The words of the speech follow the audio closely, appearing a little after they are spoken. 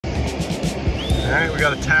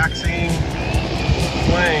got a taxiing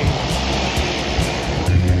plane.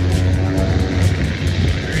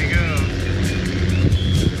 There he goes.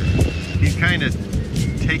 He's kind of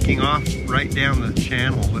taking off right down the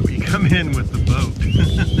channel that we come in with the boat.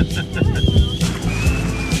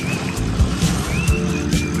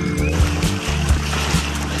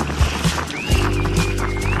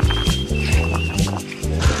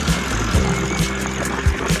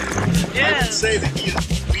 Yes. I would say that he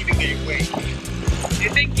is leaving a wake. You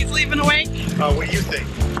think he's leaving a wake? What do you think?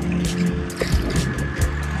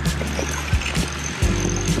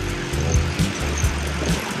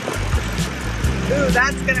 Ooh,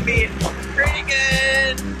 that's gonna be pretty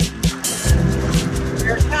good.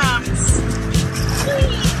 Here it comes.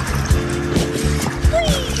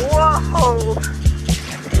 Whoa!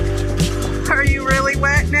 Are you really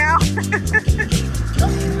wet now?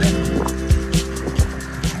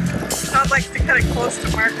 Todd likes to cut it close to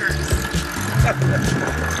markers.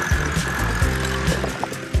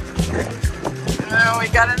 Oh, we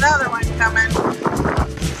got another one coming.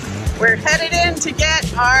 We're headed in to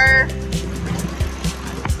get our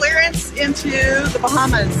clearance into the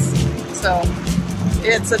Bahamas. So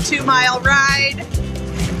it's a 2-mile ride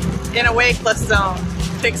in a wakeless zone.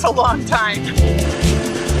 Takes a long time.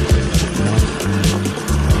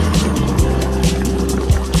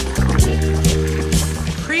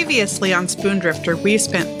 Previously on Spoondrifter, we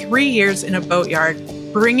spent 3 years in a boatyard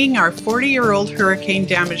bringing our 40-year-old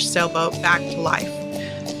hurricane-damaged sailboat back to life.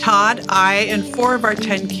 Todd, I, and 4 of our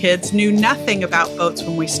 10 kids knew nothing about boats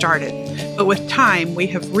when we started, but with time, we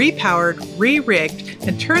have repowered, re-rigged,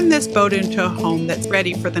 and turned this boat into a home that's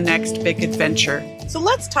ready for the next big adventure. So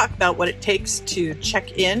let's talk about what it takes to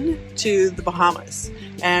check in to the Bahamas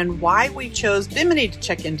and why we chose Bimini to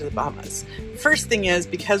check into the Bahamas. First thing is,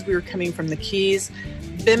 because we were coming from the Keys,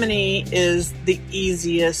 Bimini is the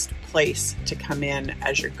easiest place to come in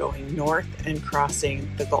as you're going north and crossing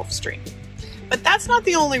the Gulf Stream. But that's not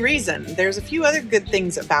the only reason. There's a few other good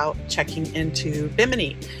things about checking into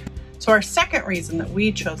Bimini. So our second reason that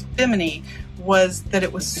we chose Bimini was that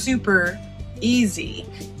it was super easy.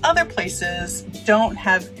 Other places don't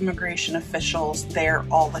have immigration officials there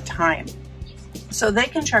all the time. So they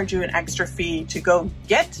can charge you an extra fee to go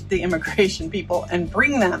get the immigration people and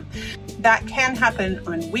bring them. That can happen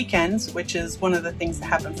on weekends, which is one of the things that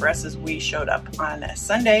happened for us. Is we showed up on a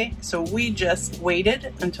Sunday, so we just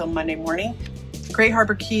waited until Monday morning. Great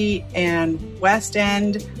Harbor Key and West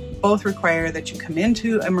End both require that you come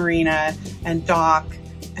into a marina and dock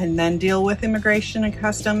and then deal with immigration and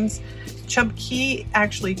customs. Chub Key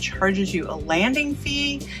actually charges you a landing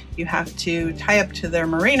fee. You have to tie up to their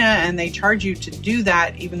marina and they charge you to do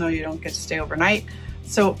that even though you don't get to stay overnight.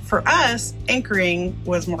 So for us, anchoring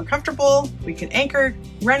was more comfortable. We could anchor,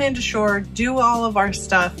 run into shore, do all of our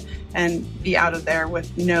stuff, and be out of there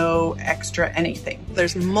with no extra anything.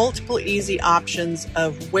 There's multiple easy options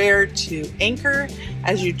of where to anchor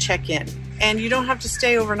as you check in. And you don't have to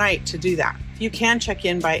stay overnight to do that. You can check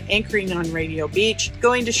in by anchoring on Radio Beach,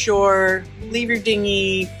 going to shore, leave your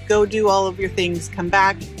dinghy, go do all of your things, come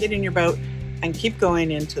back, get in your boat, and keep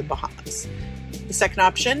going into the Bahamas. The second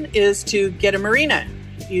option is to get a marina.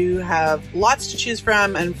 You have lots to choose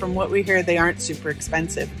from, and from what we hear, they aren't super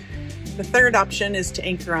expensive. The third option is to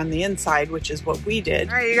anchor on the inside, which is what we did.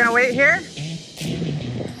 All right, you gonna wait here?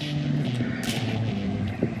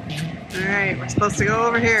 All right, we're supposed to go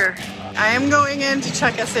over here. I am going in to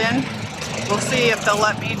check us in. We'll see if they'll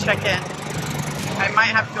let me check in. I might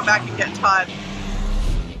have to go back and get Todd.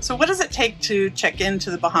 So what does it take to check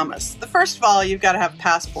into the Bahamas? First of all, you've got to have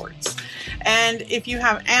passports. And if you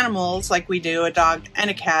have animals like we do, a dog and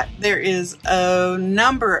a cat, there is a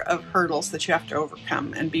number of hurdles that you have to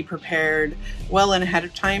overcome and be prepared well and ahead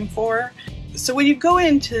of time for. So when you go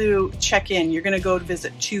in to check in, you're going to go to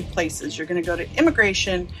visit 2 places. You're going to go to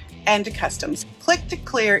immigration and to customs. Click to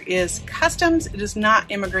clear is customs, it is not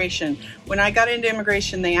immigration. When I got into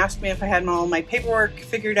immigration, they asked me if I had all my paperwork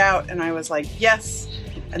figured out, and I was like, yes.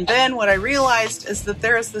 And then what I realized is that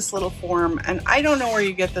there is this little form, and I don't know where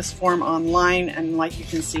you get this form online, and like you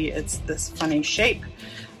can see, it's this funny shape.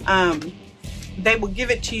 They will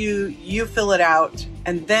give it to you, you fill it out,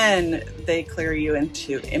 and then they clear you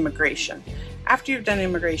into immigration. After you've done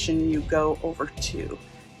immigration, you go over to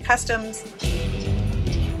customs.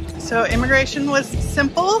 So immigration was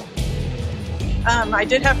simple. I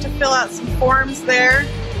did have to fill out some forms there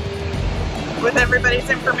with everybody's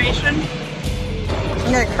information.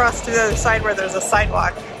 I'm gonna cross to the other side where there's a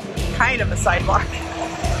sidewalk, kind of a sidewalk.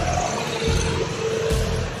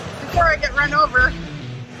 Before I get run over.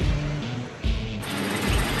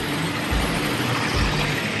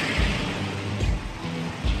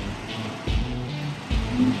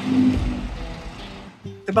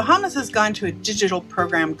 The Bahamas has gone to a digital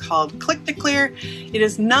program called Click to Clear. It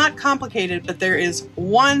is not complicated, but there is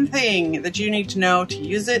one thing that you need to know to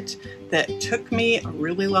use it that took me a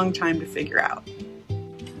really long time to figure out.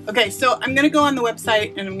 Okay, so I'm going to go on the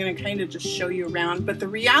website and I'm going to kind of just show you around, but the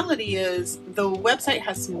reality is the website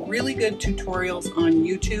has some really good tutorials on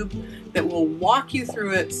YouTube that will walk you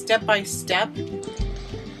through it step by step.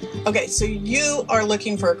 Okay, so you are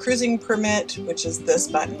looking for a cruising permit, which is this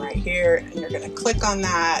button right here, and you're going to click on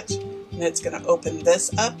that, and it's going to open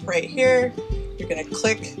this up right here. You're going to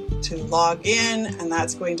click to log in, and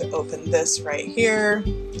that's going to open this right here.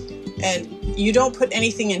 And you don't put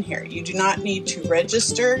anything in here. You do not need to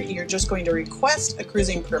register. You're just going to request a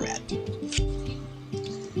cruising permit.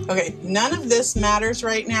 Okay, none of this matters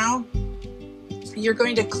right now. You're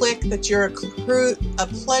going to click that you're a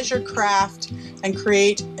pleasure craft and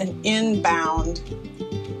create an inbound.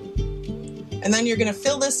 And then you're going to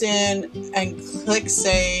fill this in and click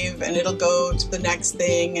save, and it'll go to the next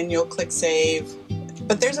thing and you'll click save.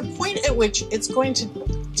 But there's a point at which it's going to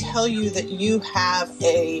tell you that you have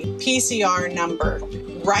a PCR number.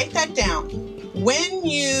 Write that down. When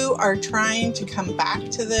you are trying to come back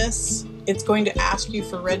to this, it's going to ask you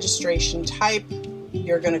for registration type.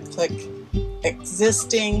 You're going to click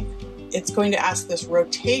existing. It's going to ask this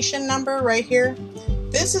rotation number right here.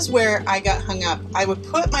 This is where I got hung up. I would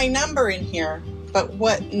put my number in here, but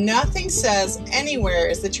what nothing says anywhere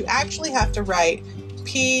is that you actually have to write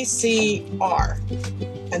PCR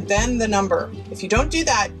and then the number. If you don't do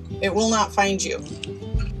that, it will not find you.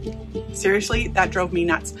 Seriously, that drove me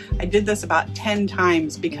nuts. I did this about 10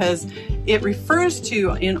 times because it refers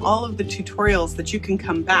to in all of the tutorials that you can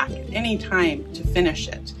come back at any time to finish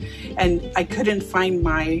it. And I couldn't find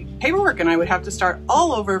my paperwork and I would have to start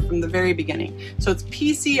all over from the very beginning. So it's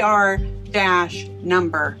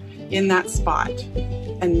PCR-number in that spot.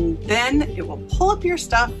 And then it will pull up your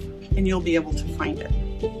stuff and you'll be able to find it.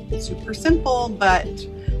 Super simple, but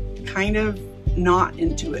kind of not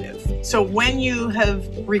intuitive. So when you have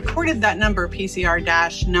recorded that number,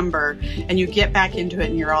 PCR-number, and you get back into it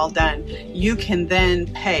and you're all done, you can then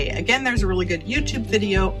pay. Again, there's a really good YouTube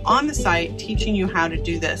video on the site teaching you how to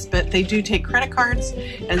do this, but they do take credit cards,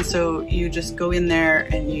 and so you just go in there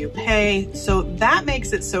and you pay. So that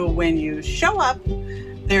makes it so when you show up,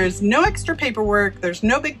 there's no extra paperwork, there's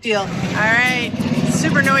no big deal. All right,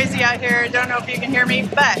 super noisy out here. Don't know if you can hear me,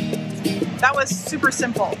 but that was super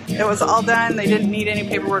simple. It was all done. They didn't need any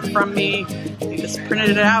paperwork from me. They just printed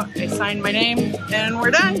it out. I signed my name and we're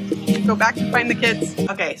done. Go back and find the kids.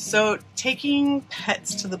 Okay, so taking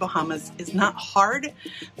pets to the Bahamas is not hard,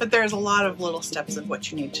 but there's a lot of little steps of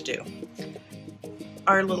what you need to do.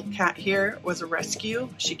 Our little cat here was a rescue.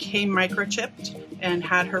 She came microchipped and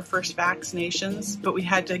had her first vaccinations, but we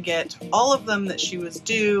had to get all of them that she was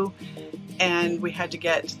due, and we had to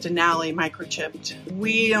get Denali microchipped.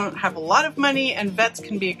 We don't have a lot of money and vets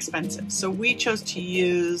can be expensive, so we chose to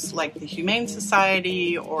use like the Humane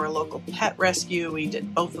Society or a local pet rescue. We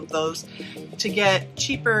did both of those to get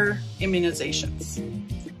cheaper immunizations.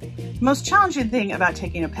 The most challenging thing about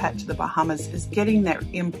taking a pet to the Bahamas is getting their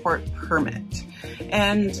import permit.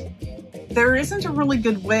 And there isn't a really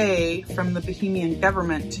good way from the Bahamian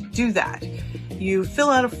government to do that. You fill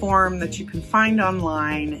out a form that you can find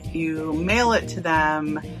online, you mail it to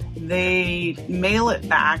them, they mail it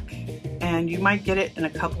back, and you might get it in a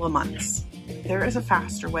couple of months. There is a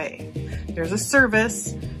faster way. There's a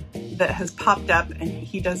service that has popped up and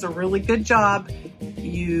he does a really good job.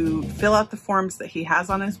 You fill out the forms that he has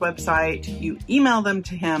on his website, you email them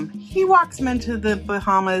to him, he walks them into the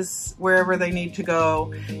Bahamas, wherever they need to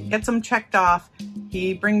go, gets them checked off,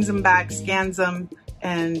 he brings them back, scans them,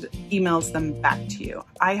 and emails them back to you.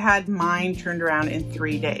 I had mine turned around in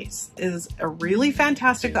 3 days. It is a really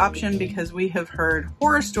fantastic option because we have heard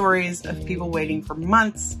horror stories of people waiting for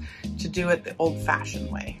months to do it the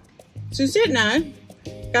old-fashioned way. Susanna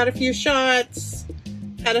got a few shots,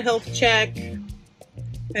 had a health check,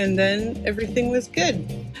 and then everything was good.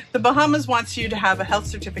 The Bahamas wants you to have a health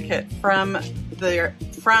certificate from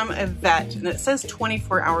a vet, and it says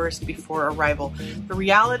 24 hours before arrival. The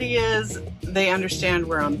reality is they understand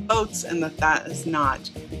we're on boats and that is not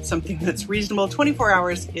something that's reasonable. 24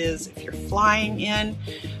 hours is if you're flying in.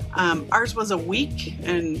 Ours was a week,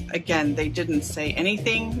 and again, they didn't say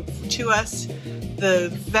anything to us. The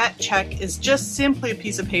vet check is just simply a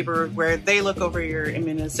piece of paper where they look over your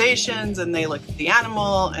immunizations and they look at the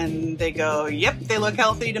animal and they go, yep, they look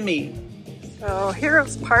healthy to me. So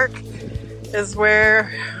Heroes Park is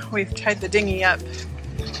where we've tied the dinghy up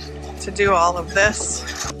to do all of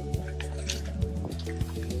this.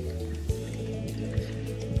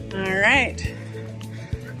 All right,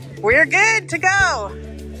 We're good to go.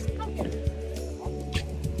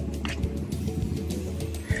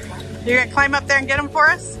 You're gonna climb up there and get them for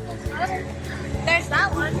us? There's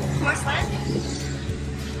that one. More sled.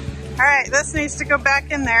 All right, this needs to go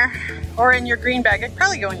back in there or in your green bag. It'd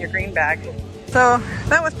probably go in your green bag. So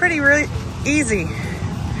that was really easy.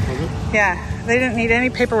 Yeah, they didn't need any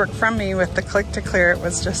paperwork from me with the click to clear. It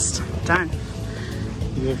was just done.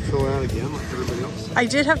 You have to fill out again like everybody else? I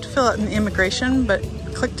did have to fill out an immigration, but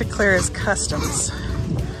click to clear is customs.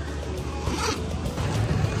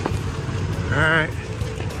 All right,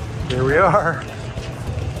 here we are.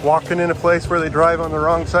 Walking in a place where they drive on the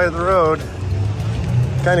wrong side of the road.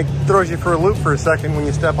 Kind of throws you for a loop for a second when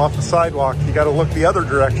you step off the sidewalk. You got to look the other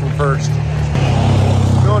direction first.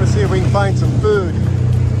 We want to see if we can find some food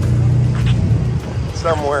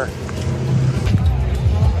somewhere.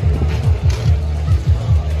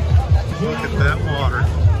 Look at that water.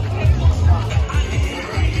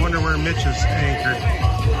 Wonder where Mitch is anchored.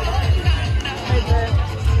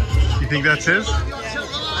 You think that's his?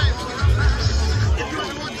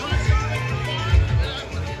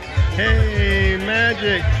 Hey,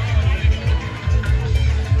 magic!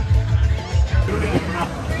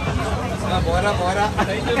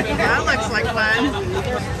 That looks like fun.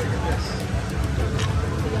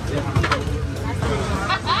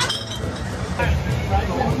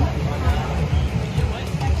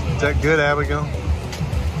 Is that good, Abigail?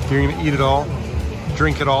 You're gonna eat it all?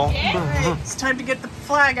 Drink it all? It's time to get the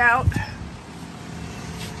flag out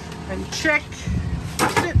and check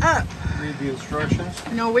it up. Read the instructions.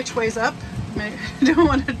 Know which way's up. I don't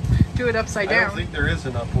want to do it upside I down. don't think there is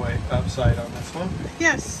an upside on this one.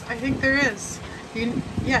 Yes, I think there is.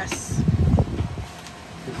 Yes.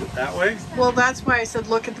 Is it that way? Well, that's why I said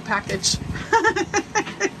look at the package.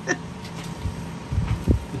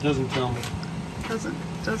 It doesn't tell me. Does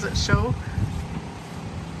it show?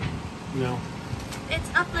 No.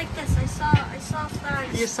 It's up like this. I saw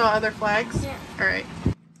flags. You saw other flags? Yeah. All right.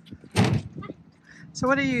 So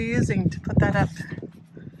what are you using to put that up?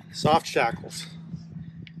 Soft shackles.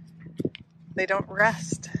 They don't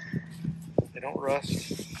rust. They don't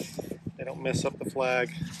rust. They don't mess up the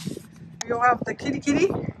flag. You have the kitty.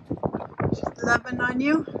 She's loving on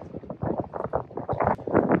you.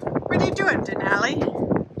 What are you doing, Denali?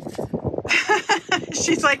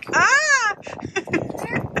 She's like, ah!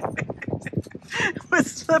 It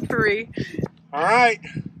was slippery. All right.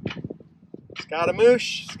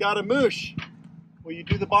 Scaramouche. Will you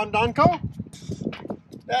do the bondonko?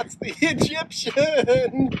 That's the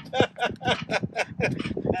Egyptian.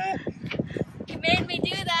 You made me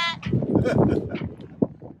do that.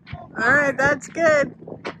 All right, that's good.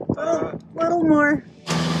 Little more.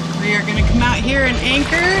 We are going to come out here and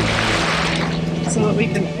anchor so that we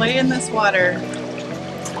can play in this water.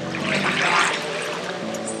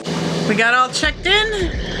 We got all checked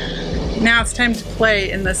in. Now it's time to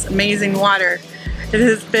play in this amazing water. It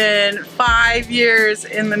has been 5 years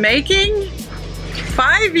in the making.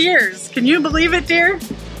 5 years. Can you believe it, dear?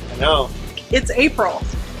 I know. It's April.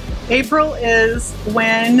 April is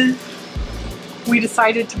when we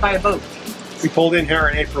decided to buy a boat. We pulled in here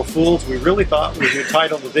on April Fools. We really thought we would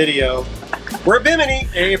title the video, "We're Bimini,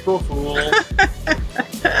 April Fools."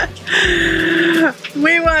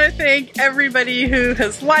 We want to thank everybody who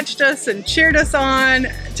has watched us and cheered us on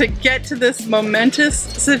to get to this momentous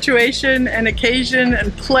situation and occasion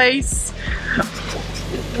and place.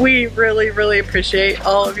 We really appreciate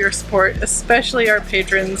all of your support, especially our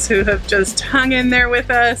patrons who have just hung in there with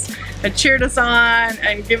us and cheered us on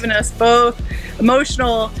and given us both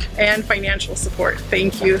emotional and financial support.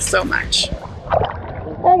 Thank you so much. There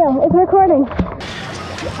you go. It's recording.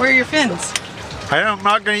 Where are your fins? I'm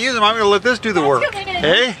not going to use them. I'm going to let this do the work. coming in.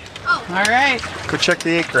 Hey? Oh. All right. Go check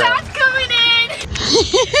the anchor out. That's coming in.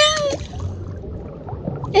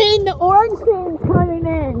 And the orange thing's coming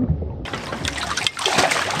in.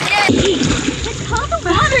 It's called the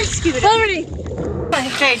water scooter.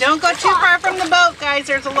 Okay, don't go too far from the boat, guys.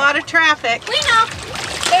 There's a lot of traffic. We know.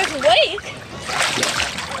 There's a wake.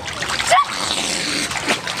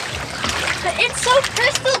 But it's so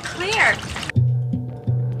crystal clear.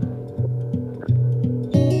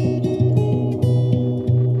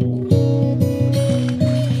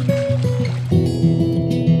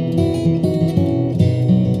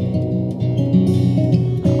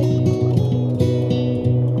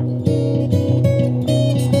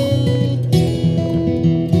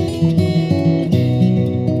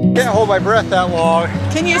 Can't hold my breath that long.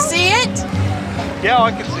 Can you see it? Yeah,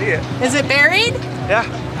 I can see it. Is it buried? Yeah.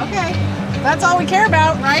 Okay. That's all we care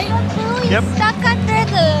about, right? Yep. Stuck under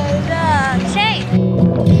the chain.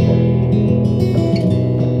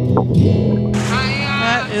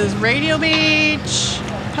 That is Radio Beach,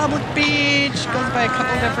 Public Beach, goes by a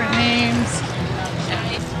couple different names.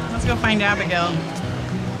 Let's go find Abigail.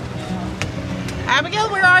 Abigail,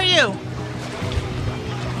 where are you?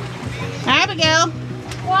 Abigail?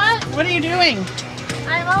 What? What are you doing?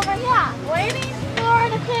 I'm over here, waiting for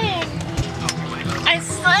the thing. I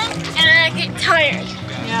slept and I get tired.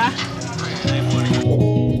 Yeah.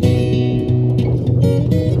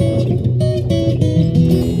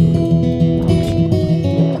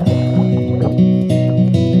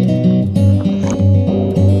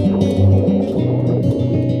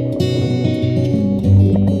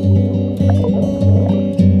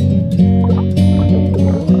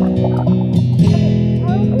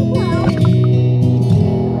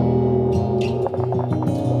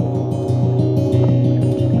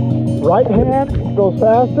 Right hand goes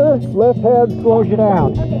faster, left hand slows you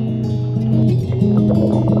down.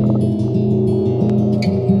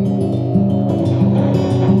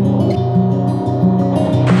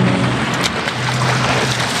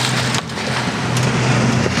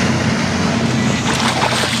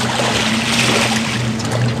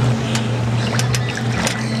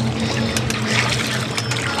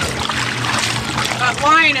 That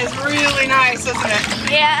line is really nice, isn't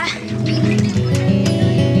it? Yeah.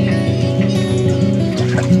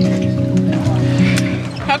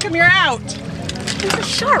 How come you're out? There's a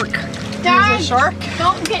shark. There's a shark?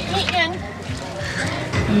 Don't get eaten.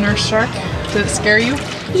 Nurse shark? Did it scare you?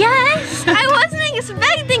 Yes, I wasn't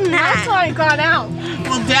expecting that. That's why I got out.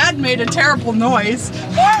 Well, Dad made a terrible noise.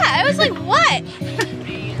 Yeah, I was like, what?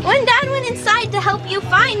 When Dad went inside to help you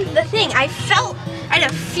find the thing, I had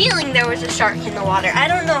a feeling there was a shark in the water. I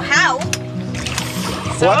don't know how.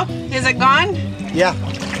 So, What? is it gone? Yeah,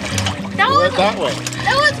 That went was, that way.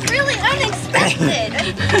 that was really unexpected.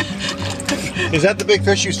 Is that the big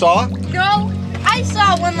fish you saw? No, I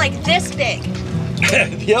saw one like this big.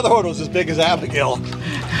 The other one was as big as Abigail.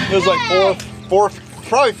 It was like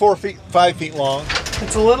probably 5 feet long.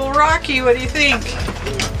 It's a little rocky. What do you think?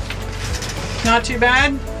 Not too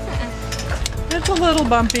bad? It's a little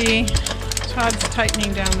bumpy. Todd's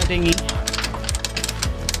tightening down the dinghy.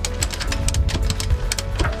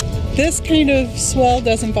 This kind of swell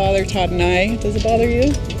doesn't bother Todd and I. Does it bother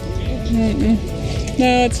you? Mm-mm.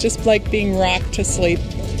 No, it's just like being rocked to sleep.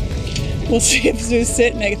 We'll see if Zeus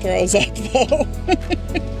sit and it throws up though.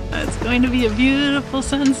 It's going to be a beautiful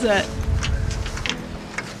sunset.